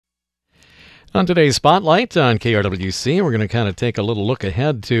On today's Spotlight on KRWC, we're going to kind of take a little look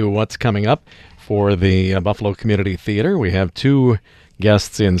ahead to what's coming up for the Buffalo Community Theater. We have two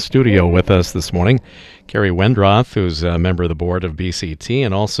guests in studio with us this morning. Carrie Wendroth, who's a member of the board of BCT,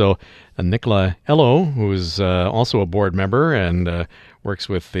 and also Nicola Ello, who's also a board member and works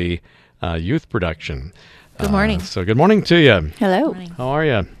with the youth production. Good morning. So good morning to you. Hello. How are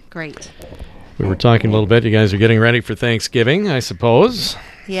you? Great. We were talking a little bit. You guys are getting ready for Thanksgiving, I suppose.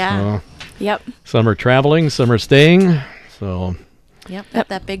 Yeah. Yep. Some are traveling, some are staying. So Yep. Got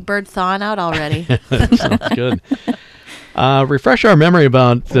that big bird thawing out already. that sounds good. Refresh our memory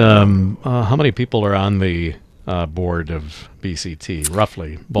about how many people are on the board of BCT,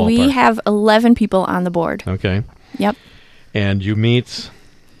 roughly, ballpark. We have 11 people on the board. Okay. Yep. And you meet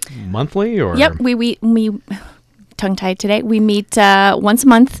monthly, or? Yep. We tongue-tied today. We meet once a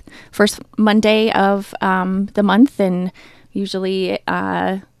month, first Monday of the month, and usually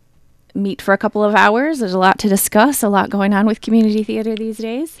meet for a couple of hours. There's a lot to discuss, a lot going on with community theater these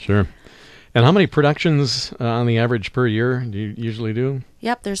days. Sure. And how many productions on the average per year do you usually do?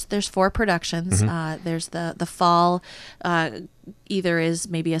 Yep. There's 4 productions. There's the fall. Either is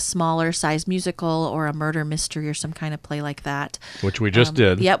maybe a smaller size musical or a murder mystery or some kind of play like that. Which we just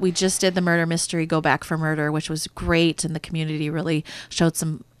did. Yep, we just did the murder mystery, Go Back for Murder, which was great, and the community really showed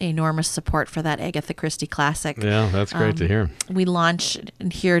some enormous support for that Agatha Christie classic. Yeah, that's great to hear. We launch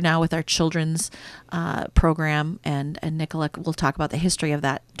here now with our children's program, and Nicola will talk about the history of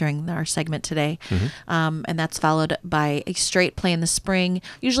that during our segment today. And that's followed by a straight play in the spring,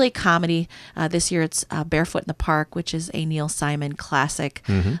 usually a comedy. This year it's Barefoot in the Park, which is a Neil Simon classic.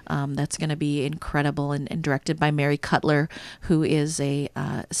 That's going to be incredible and directed by Mary Cutler, who is a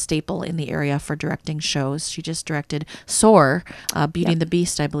staple in the area for directing shows. She just directed Soar, Beauty and the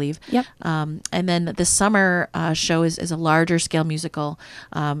Beast, I believe. Yep. And then the summer show is a larger scale musical,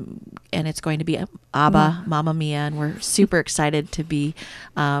 and it's going to be ABBA, Mamma Mia, and we're super excited to be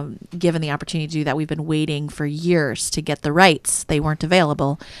given the opportunity to do that. We've been waiting for years to get the rights. They weren't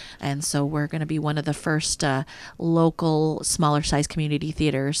available, and so we're going to be one of the first local, smaller size community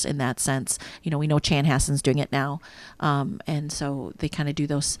theaters in that sense. You know, we know Chanhassen's doing it now, and so they kind of do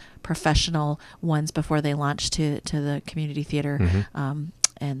those professional ones before they launch to the community theater.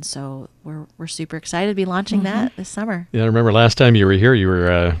 And so we're super excited to be launching that this summer. Yeah, I remember last time you were here,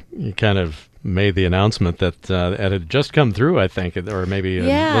 you kind of made the announcement that it had just come through, I think, or maybe a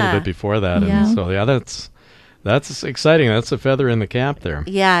little bit before that. Yeah. And so, that's exciting. That's a feather in the cap there.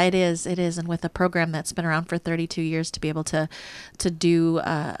 Yeah, it is. It is. And with a program that's been around for 32 years, to be able to do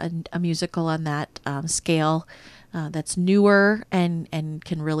a musical on that scale, that's newer and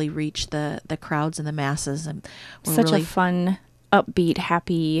can really reach the crowds and the masses. And we're Such really a fun, upbeat,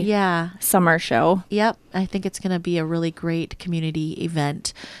 happy Yeah. summer show. Yep. I think it's going to be a really great community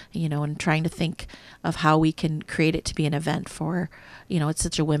event, and trying to think of how we can create it to be an event for, it's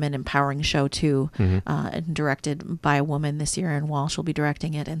such a women empowering show too, and directed by a woman this year, and Walsh will be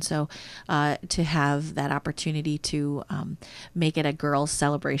directing it. And so to have that opportunity to make it a girls'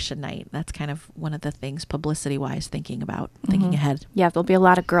 celebration night, that's kind of one of the things publicity wise thinking ahead. Yeah, there'll be a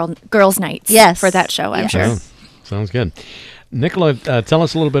lot of girls' nights Yes. for that show, I'm sure. Oh, sounds good. Nicola, tell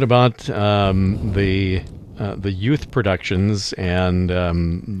us a little bit about the youth productions and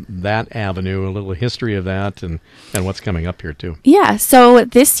that avenue, a little history of that, and what's coming up here too. Yeah, so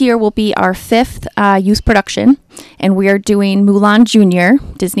this year will be our 5th youth production, and we are doing Mulan Jr.,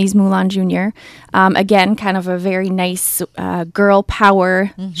 Disney's Mulan Jr. Again, kind of a very nice girl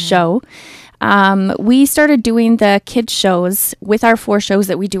power show. We started doing the kids shows with our 4 shows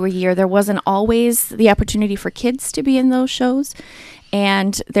that we do a year. There wasn't always the opportunity for kids to be in those shows.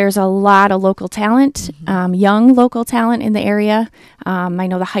 And there's a lot of local talent, young local talent in the area. I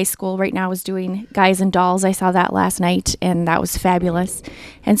know the high school right now is doing Guys and Dolls. I saw that last night, and that was fabulous.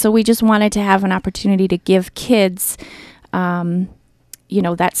 And so we just wanted to have an opportunity to give kids, that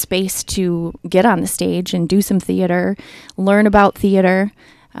space to get on the stage and do some theater, learn about theater.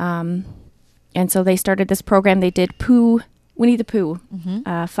 And so they started this program. They did Winnie the Pooh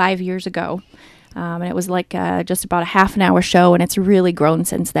 5 years ago. And it was like just about a half an hour show, and it's really grown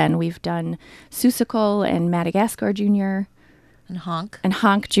since then. We've done Seussical and Madagascar Jr. And Honk. And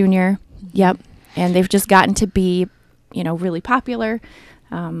Honk Jr. Yep. And they've just gotten to be, really popular.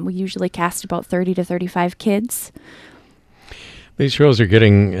 We usually cast about 30 to 35 kids. These shows are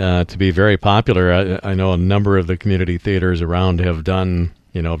getting to be very popular. I know a number of the community theaters around have done,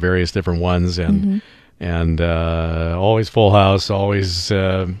 various different ones, and always full house, always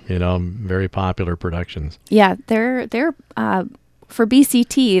very popular productions. Yeah, they're for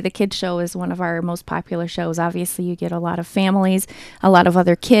BCT, the kids show is one of our most popular shows. Obviously, you get a lot of families, a lot of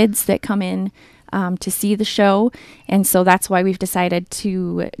other kids that come in to see the show. And so that's why we've decided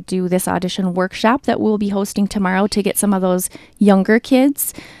to do this audition workshop that we'll be hosting tomorrow to get some of those younger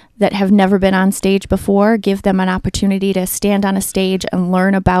kids that have never been on stage before, give them an opportunity to stand on a stage and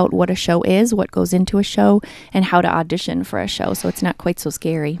learn about what a show is, what goes into a show, and how to audition for a show, so it's not quite so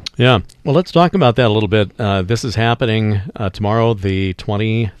scary. Yeah. Well, let's talk about that a little bit. This is happening tomorrow, the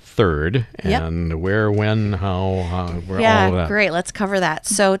 23rd. And where, when, how, where, all of that. Great. Let's cover that.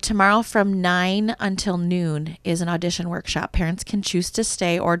 So tomorrow from 9 until noon is an audition workshop. Parents can choose to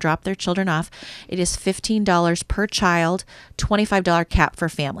stay or drop their children off. It is $15 per child, $25 cap for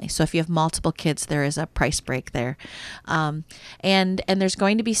family. So if you have multiple kids, there is a price break there. And there's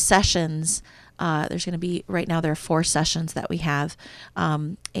going to be sessions. There's going to be, right now there are 4 sessions that we have.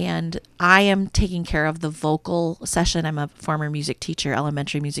 And I am taking care of the vocal session. I'm a former music teacher,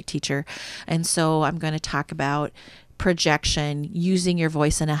 elementary music teacher. And so I'm going to talk about projection, using your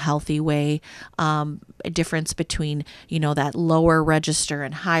voice in a healthy way, a difference between, that lower register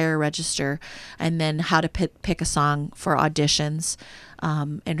and higher register, and then how to pick a song for auditions.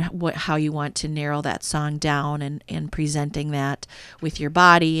 And how you want to narrow that song down and presenting that with your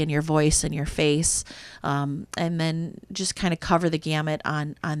body and your voice and your face. And then just kind of cover the gamut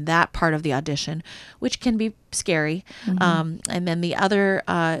on that part of the audition, which can be scary. And then the other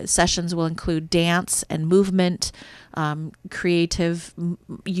sessions will include dance and movement, creative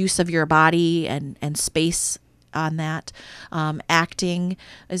use of your body and space on that. Acting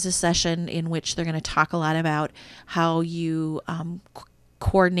is a session in which they're going to talk a lot about how you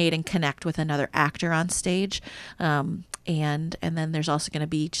coordinate and connect with another actor on stage. And then there's also going to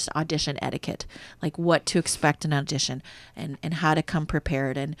be just audition etiquette, like what to expect in an audition and how to come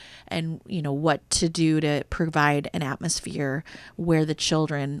prepared and what to do to provide an atmosphere where the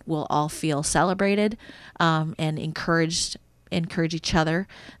children will all feel celebrated and encourage each other.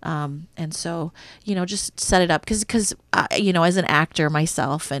 And so, just set it up because as an actor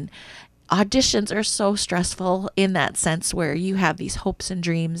myself, and auditions are so stressful in that sense where you have these hopes and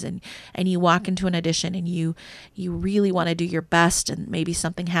dreams and you walk into an audition and you really want to do your best, and maybe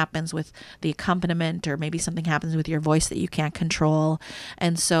something happens with the accompaniment or maybe something happens with your voice that you can't control.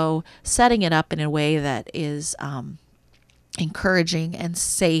 And so setting it up in a way that is encouraging and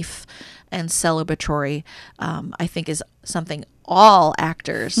safe and celebratory, I think is something all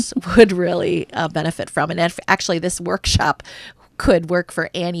actors would really benefit from. And actually this workshop could work for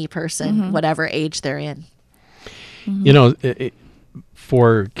any person, whatever age they're in.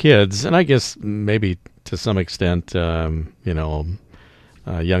 For kids, and I guess maybe to some extent, young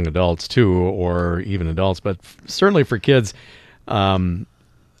adults too, or even adults, but certainly for kids,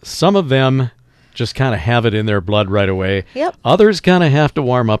 some of them just kind of have it in their blood right away. Yep. Others kind of have to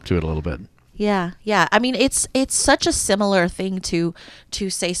warm up to it a little bit. Yeah. I mean, it's such a similar thing to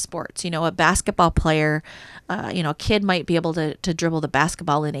say sports. A basketball player, a kid might be able to dribble the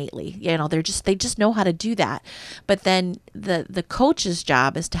basketball innately. They just know how to do that. But then the coach's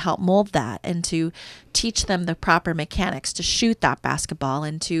job is to help mold that and to teach them the proper mechanics to shoot that basketball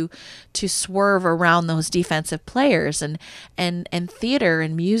and to swerve around those defensive players. And theater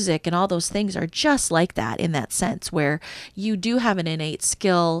and music and all those things are just like that in that sense, where you do have an innate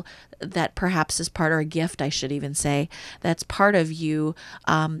skill that perhaps is part, or a gift, I should even say, that's part of you.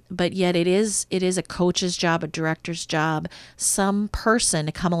 But yet it is a coach's job, a director's job, some person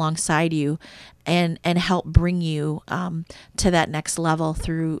to come alongside you and help bring you to that next level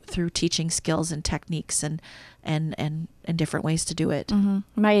through teaching skills and techniques and different ways to do it.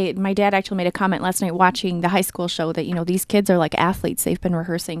 My dad actually made a comment last night watching the high school show that, these kids are like athletes. They've been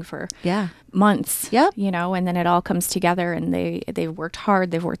rehearsing for months, and then it all comes together and they've worked hard.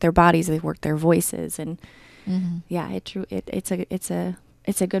 They've worked their bodies, they've worked their voices. And it's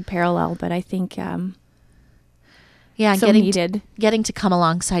a good parallel, but I think, getting to come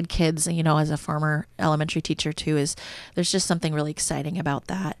alongside kids, as a former elementary teacher too, there's just something really exciting about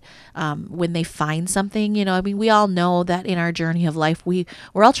that. When they find something, we all know that in our journey of life, we're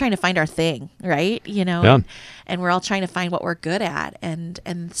all trying to find our thing, right? And we're all trying to find what we're good at. And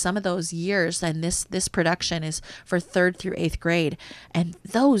some of those years, and this production is for 3rd through 8th grade. And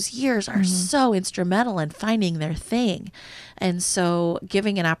those years are so instrumental in finding their thing. And so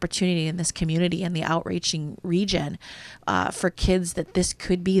giving an opportunity in this community and the outreaching region for kids that this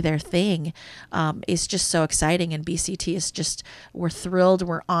could be their thing is just so exciting. And BCT is just, we're thrilled,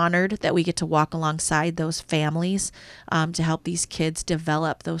 we're honored that we get to walk alongside those families to help these kids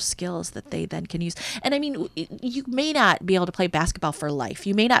develop those skills that they then can use. And I mean, you may not be able to play basketball for life.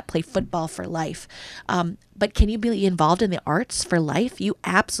 You may not play football for life. But can you be involved in the arts for life? You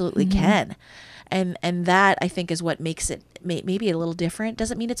absolutely can. And that, I think, is what makes it maybe a little different.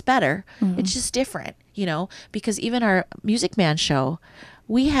 Doesn't mean it's better. It's just different, because even our Music Man show,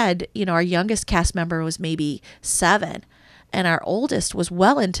 we had, our youngest cast member was maybe 7, and our oldest was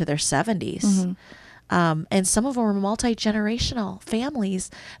well into their 70s. And some of them were multi-generational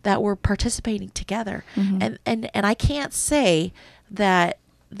families that were participating together. And I can't say that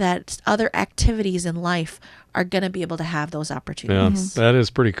other activities in life are going to be able to have those opportunities. Yeah, that is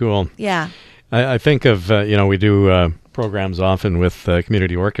pretty cool. Yeah. I think of, we do programs often with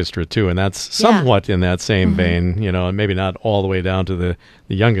community orchestra too, and that's somewhat in that same vein, and maybe not all the way down to the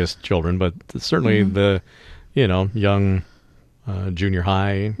youngest children, but certainly the, young junior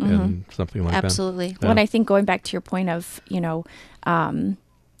high and something like Absolutely. that. Yeah. When I think going back to your point of,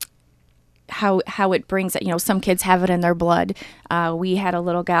 how it brings it, some kids have it in their blood. We had a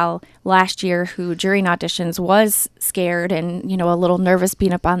little gal last year who during auditions was scared and, a little nervous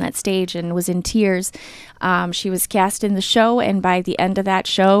being up on that stage and was in tears. She was cast in the show, and by the end of that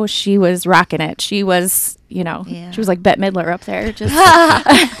show, she was rocking it. She was, she was like Bette Midler up there. Just,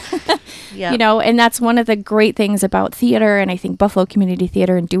 and that's one of the great things about theater, and I think Buffalo Community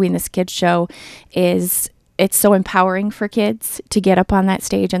Theater and doing this kids show is it's so empowering for kids to get up on that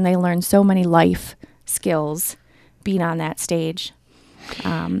stage, and they learn so many life skills being on that stage.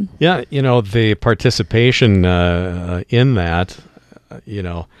 The participation in that,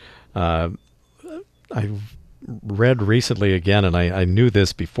 I read recently again, and I knew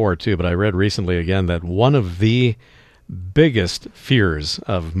this before too, but I read recently again that one of the biggest fears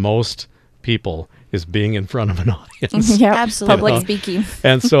of most people is being in front of an audience. Yeah, absolutely. Public speaking.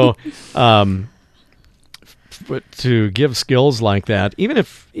 And so, but to give skills like that, even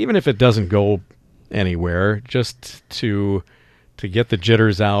if it doesn't go anywhere, just to get the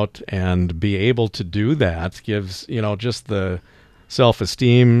jitters out and be able to do that gives, just the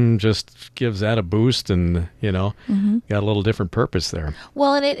self-esteem, just gives that a boost, and got a little different purpose there.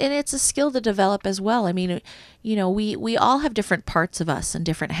 Well, and it's a skill to develop as well. I mean, we all have different parts of us and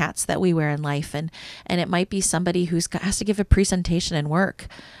different hats that we wear in life, and it might be somebody who has to give a presentation in work,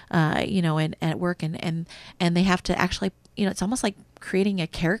 and at work, and they have to actually, it's almost like creating a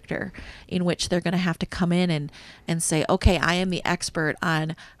character in which they're going to have to come in and say, okay, I am the expert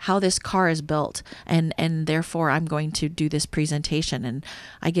on how this car is built, and therefore I'm going to do this presentation, and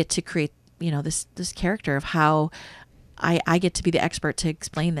I get to create, this character of how I get to be the expert to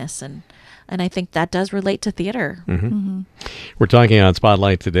explain this, and I think that does relate to theater. We're talking on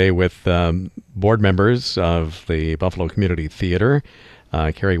Spotlight today with board members of the Buffalo Community Theater.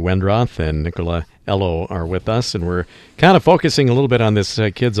 Carrie Wendroth and Nicola Ello are with us, and we're kind of focusing a little bit on this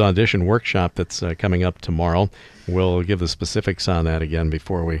kids audition workshop that's coming up tomorrow. We'll give the specifics on that again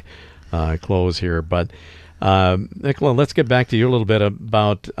before we close here. But Nicola, let's get back to you a little bit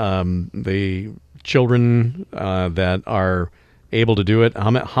about the children that are able to do it.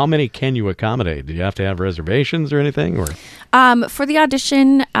 How many can you accommodate? Do you have to have reservations or anything? Or for the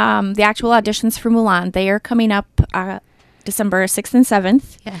audition, the actual auditions for Mulan, they are coming up December 6th and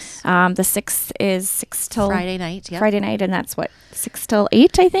 7th. Yes. The 6th is 6 till Friday night. Yep. Friday night, and that's 6 till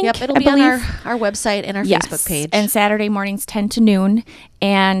 8, I think. Yep, it'll be on our website and our Facebook page. And Saturday mornings 10 to noon.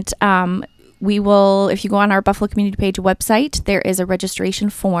 And we will, if you go on our Buffalo Community Page website, there is a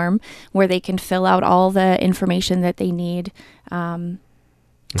registration form where they can fill out all the information that they need to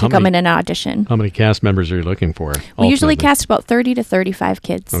come in an audition. How many cast members are you looking for? We usually cast about 30 to 35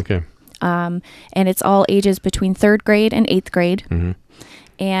 kids. Okay. And it's all ages between 3rd grade and 8th grade.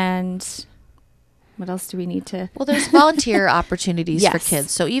 And what else do we need to? Well, there's volunteer opportunities for Yes.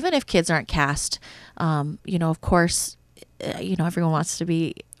 kids. So even if kids aren't cast, of course, everyone wants to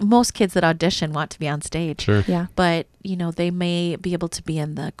be, most kids that audition want to be on stage. Sure. Yeah. But, they may be able to be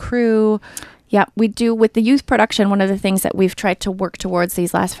in the crew. Yeah, we do. With the youth production, one of the things that we've tried to work towards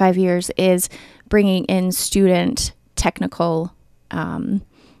these last 5 years is bringing in student technical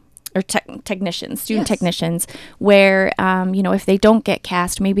technicians, student Yes. technicians, where, if they don't get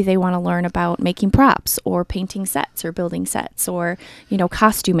cast, maybe they want to learn about making props or painting sets or building sets or,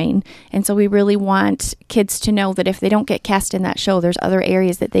 costuming. And so we really want kids to know that if they don't get cast in that show, there's other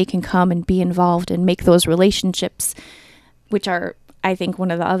areas that they can come and be involved and make those relationships, which are, I think, one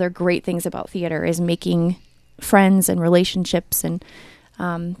of the other great things about theater is making friends and relationships, and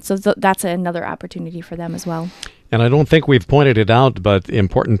so that's another opportunity for them as well. And I don't think we've pointed it out, but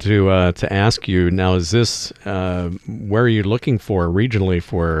important to ask you now, is this, where are you looking for regionally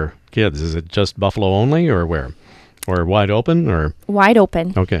for kids? Is it just Buffalo only, or where? Or wide open, or? Wide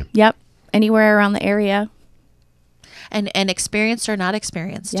open. Okay. Yep. Anywhere around the area. And experienced or not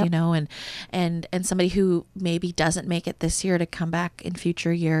experienced, Yep. you know, and somebody who maybe doesn't make it this year to come back in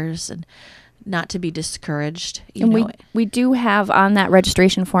future years, and not to be discouraged. You And know, we do have on that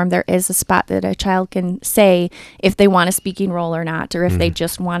registration form, there is a spot that a child can say if they want a speaking role or not, or if they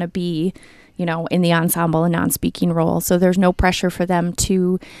just want to be, you know, in the ensemble, a non-speaking role. So there's no pressure for them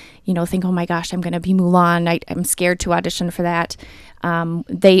to, you know, think, oh my gosh, I'm going to be Mulan. I'm scared to audition for that.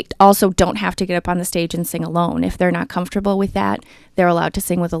 They also don't have to get up on the stage and sing alone. If they're not comfortable with that, they're allowed to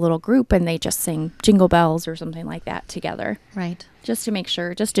sing with a little group, and they just sing Jingle Bells or something like that together. right. Just to make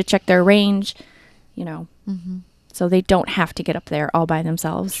sure, just to check their range, you know. So they don't have to get up there all by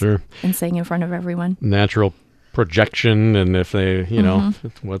themselves Sure. and sing in front of everyone. Natural projection, and if they, you know,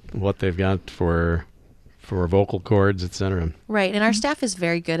 what they've got for vocal cords, etc. Right. And our staff is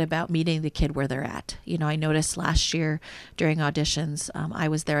very good about meeting the kid where they're at. You know, I noticed last year during auditions, I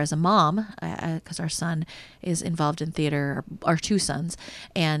was there as a mom because our son is involved in theater, our two sons.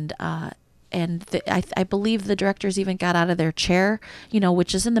 And I believe the directors even got out of their chair, you know,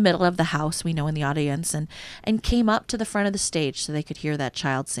 which is in the middle of the house, we know, in the audience, and came up to the front of the stage so they could hear that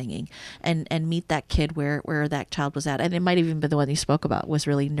child singing and meet that kid where that child was at. And it might have even been the one you spoke about, was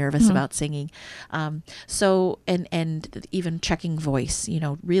really nervous about singing. So even checking voice, you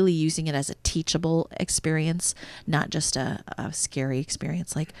know, really using it as a teachable experience, not just a scary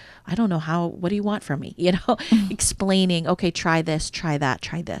experience. Like, I don't know what do you want from me? You know, explaining, okay, try this, try that,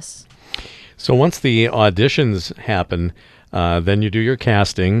 try this. So once the auditions happen, then you do your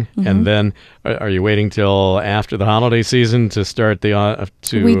casting, and then are you waiting till after the holiday season to start the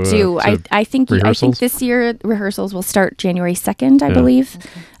We do. I think this year rehearsals will start January 2nd, I believe,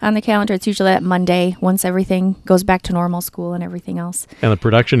 on the calendar. It's usually that Monday once everything goes back to normal, school and everything else. And the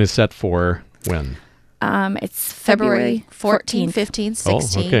production is set for when? It's February 14th. 15th,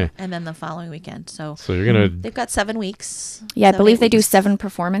 16th, okay. and then the following weekend. So you're gonna. they've got 7 weeks. Yeah, I 7, believe 8 they do weeks. 7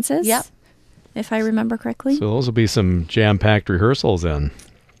 performances. Yep. If I remember correctly. So those will be some jam-packed rehearsals then.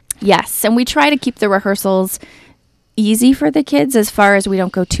 Yes, and we try to keep the rehearsals easy for the kids as far as we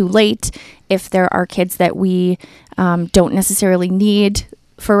don't go too late. If there are kids that we don't necessarily need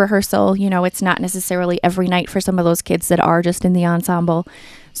for rehearsal, you know, it's not necessarily every night for some of those kids that are just in the ensemble.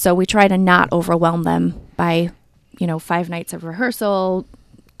 So we try to not overwhelm them by, you know, 5 nights of rehearsal,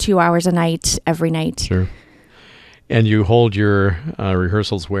 2 hours a night, every night. Sure. And you hold your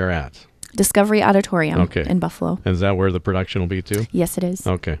rehearsals where at? Discovery Auditorium in Buffalo. And is that where the production will be too? Yes, it is.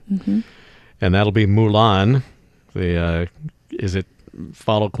 Okay. And that'll be Mulan. Is it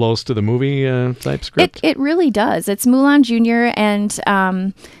follow close to the movie type script? It really does. It's Mulan Jr.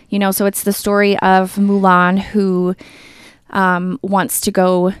 and, you know, so it's the story of Mulan who wants to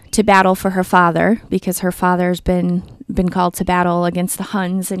go to battle for her father because her father's been called to battle against the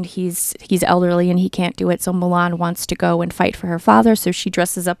Huns, and he's elderly and he can't do it. So Mulan wants to go and fight for her father. So she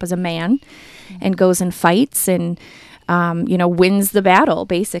dresses up as a man and goes and fights and, you know, wins the battle,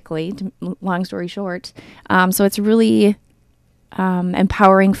 basically, long story short. So it's really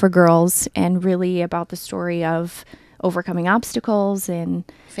empowering for girls and really about the story of overcoming obstacles and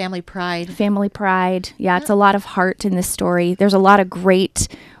Family pride. Yeah, it's a lot of heart in this story. There's a lot of great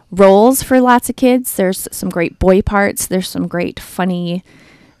roles for lots of kids. There's some great boy parts. There's some great funny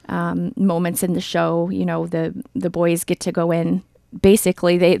moments in the show. You know, the boys get to go in.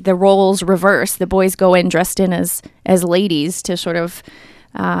 Basically, the roles reverse. The boys go in dressed in as ladies to sort of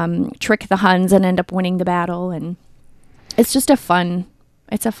trick the Huns and end up winning the battle. And it's just a fun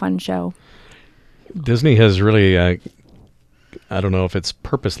show. Disney has really, I don't know if it's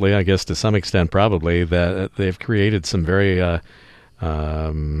purposely, I guess to some extent probably, that they've created some very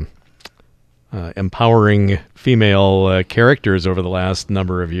empowering female characters over the last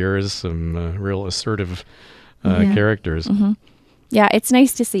number of years, some real assertive characters. Yeah, it's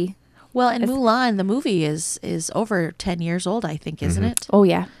nice to see. Well, and Mulan, the movie is over 10 years old, I think, isn't it? Oh,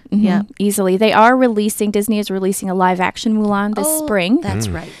 yeah. Yeah. Easily. Disney is releasing a live-action Mulan this spring. That's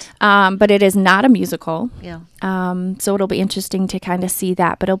right. But it is not a musical. Yeah. So it'll be interesting to kind of see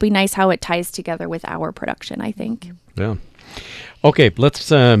that. But it'll be nice how it ties together with our production, I think. Yeah. Okay,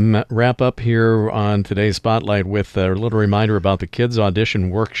 let's wrap up here on today's Spotlight with a little reminder about the Kids Audition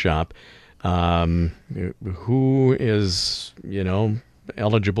Workshop. Who is,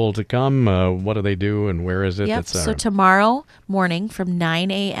 eligible to come? What do they do and where is it? Yep. So tomorrow morning from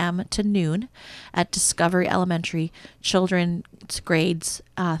 9 a.m. to noon at Discovery Elementary, children's grades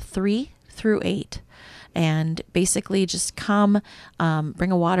 3 through 8. And basically just come,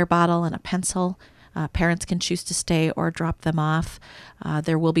 bring a water bottle and a pencil. Parents can choose to stay or drop them off.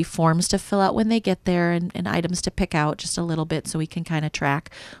 There will be forms to fill out when they get there and items to pick out just a little bit so we can kind of track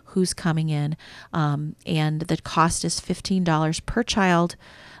who's coming in. And the cost is $15 per child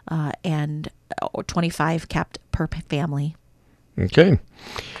and $25 capped per family. Okay.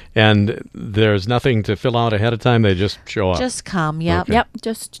 And there's nothing to fill out ahead of time. They just show up. Just come. Yep. Okay. Yep.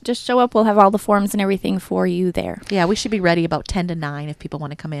 Just show up. We'll have all the forms and everything for you there. Yeah, we should be ready about 10 to 9 if people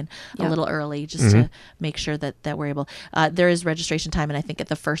want to come in a little early just to make sure that we're able. There is registration time, and I think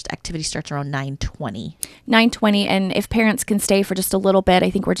the first activity starts around 9:20. 9:20, and if parents can stay for just a little bit, I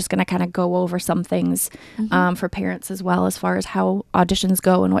think we're just going to kind of go over some things for parents as well as far as how auditions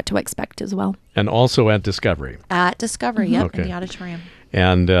go and what to expect as well. And also at Discovery. At Discovery, yep, Okay. in the auditorium.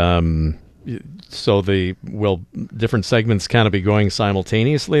 And so will different segments kind of be going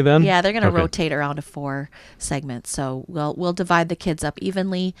simultaneously then? Yeah, they're going to Okay. rotate around to 4 segments. So we'll divide the kids up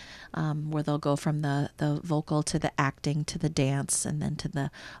evenly, where they'll go from the vocal to the acting to the dance and then to the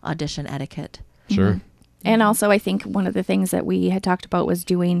audition etiquette. Sure. And also, I think one of the things that we had talked about was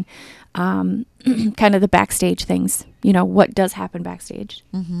doing kind of the backstage things. You know, what does happen backstage.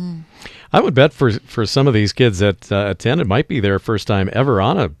 I would bet for some of these kids that attend, it might be their first time ever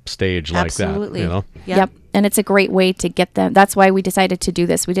on a stage like Absolutely. that. You know? Yep. And it's a great way to get them. That's why we decided to do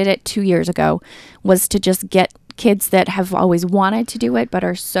this. We did it 2 years ago, was to just get kids that have always wanted to do it but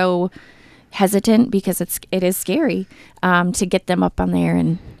are so hesitant because it is scary to get them up on there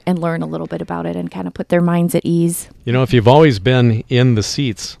and learn a little bit about it and kind of put their minds at ease. You know, if you've always been in the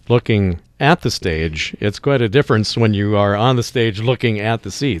seats looking at the stage, it's quite a difference when you are on the stage looking at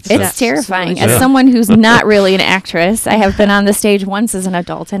the seats. It's terrifying. Absolutely. As someone who's not really an actress, I have been on the stage once as an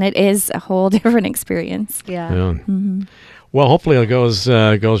adult, and it is a whole different experience. Yeah. Well, hopefully it goes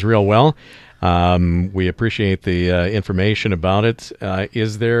real well. We appreciate the information about it.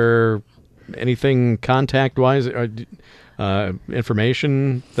 Is there anything contact-wise,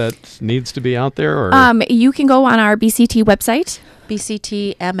 information that needs to be out there? Or? You can go on our BCT website.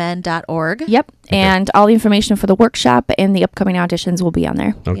 bctmn.org. Yep. And all the information for the workshop and the upcoming auditions will be on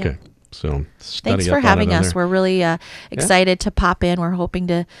there. Okay. Yeah. So study Thanks up for on having it on us. there. We're really excited to pop in. We're hoping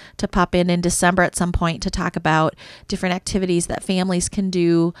to pop in December at some point to talk about different activities that families can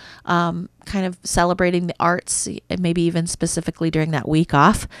do, kind of celebrating the arts, and maybe even specifically during that week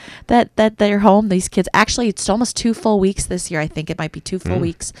off that they're home. These kids, actually, it's almost 2 full weeks this year. I think it might be 2 full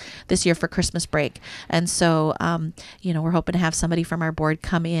weeks this year for Christmas break. And so, we're hoping to have somebody from our board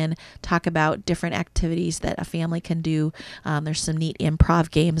come in, talk about different activities that a family can do. There's some neat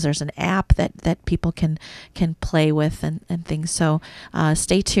improv games. There's an app that people can play with and things. So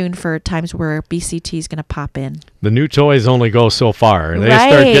stay tuned for times where BCT is going to pop in. The new toys only go so far. They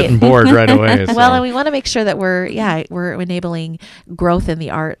start Right. getting bored right away. So. Well, and we want to make sure that we're enabling growth in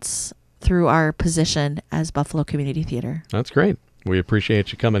the arts through our position as Buffalo Community Theater. That's great. We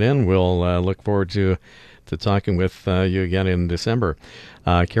appreciate you coming in. We'll look forward to talking with you again in December.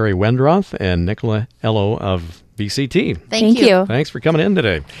 Carrie Wendroth and Nicola Ello of BCT. Thank you. Thanks for coming in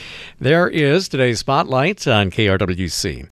today. There is today's Spotlight on KRWC.